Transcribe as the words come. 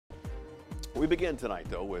We begin tonight,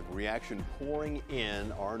 though, with reaction pouring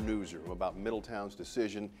in our newsroom about Middletown's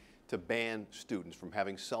decision to ban students from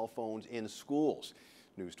having cell phones in schools.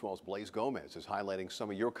 News 12's Blaze Gomez is highlighting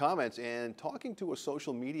some of your comments and talking to a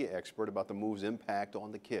social media expert about the move's impact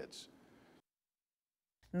on the kids.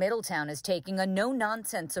 Middletown is taking a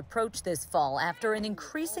no-nonsense approach this fall after an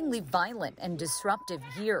increasingly violent and disruptive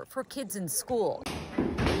year for kids in school.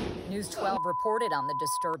 News 12 reported on the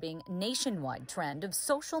disturbing nationwide trend of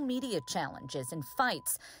social media challenges and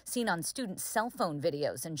fights seen on students' cell phone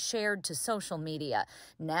videos and shared to social media.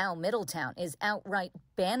 Now Middletown is outright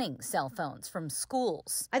banning cell phones from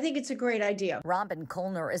schools. I think it's a great idea. Robin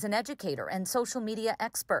Kolner is an educator and social media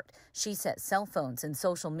expert. She says cell phones and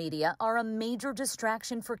social media are a major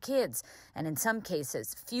distraction for kids and in some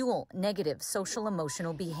cases fuel negative social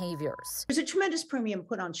emotional behaviors. There's a tremendous premium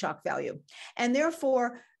put on shock value, and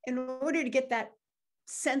therefore in order to get that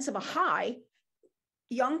sense of a high,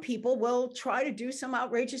 young people will try to do some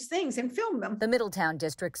outrageous things and film them. The Middletown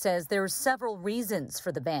district says there are several reasons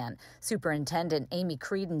for the ban. Superintendent Amy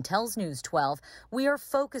Creedon tells News 12, "We are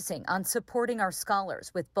focusing on supporting our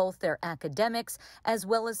scholars with both their academics as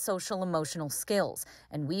well as social emotional skills.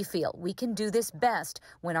 And we feel we can do this best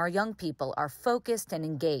when our young people are focused and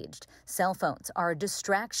engaged. Cell phones are a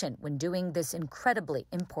distraction when doing this incredibly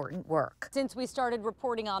important work." Since we started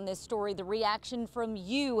reporting on this story, the reaction from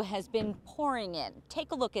you has been pouring in. Take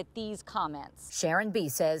a look at these comments. Sharon B.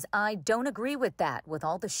 says, "I don't agree with that. With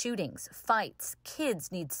all the shootings, fights,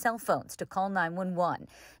 kids need cell phones to call 911.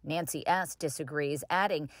 Nancy S. disagrees,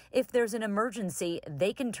 adding, "If there's an emergency,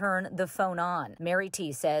 they can turn the phone on." Mary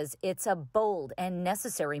T. says, "It's a bold and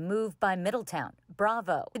necessary move by Middletown.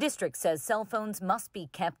 Bravo." The district says cell phones must be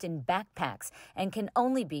kept in backpacks and can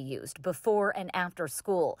only be used before and after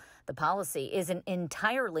school. The policy isn't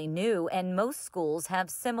entirely new, and most schools have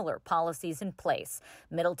similar policies in place.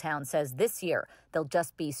 Middletown says this year they'll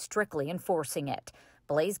just be strictly enforcing it.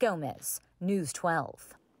 Blaze Gomez, News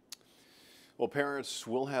 12. Well, parents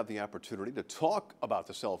will have the opportunity to talk about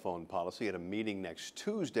the cell phone policy at a meeting next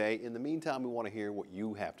Tuesday. In the meantime, we want to hear what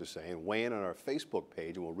you have to say and weigh in on our Facebook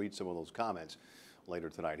page, and we'll read some of those comments later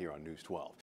tonight here on News 12.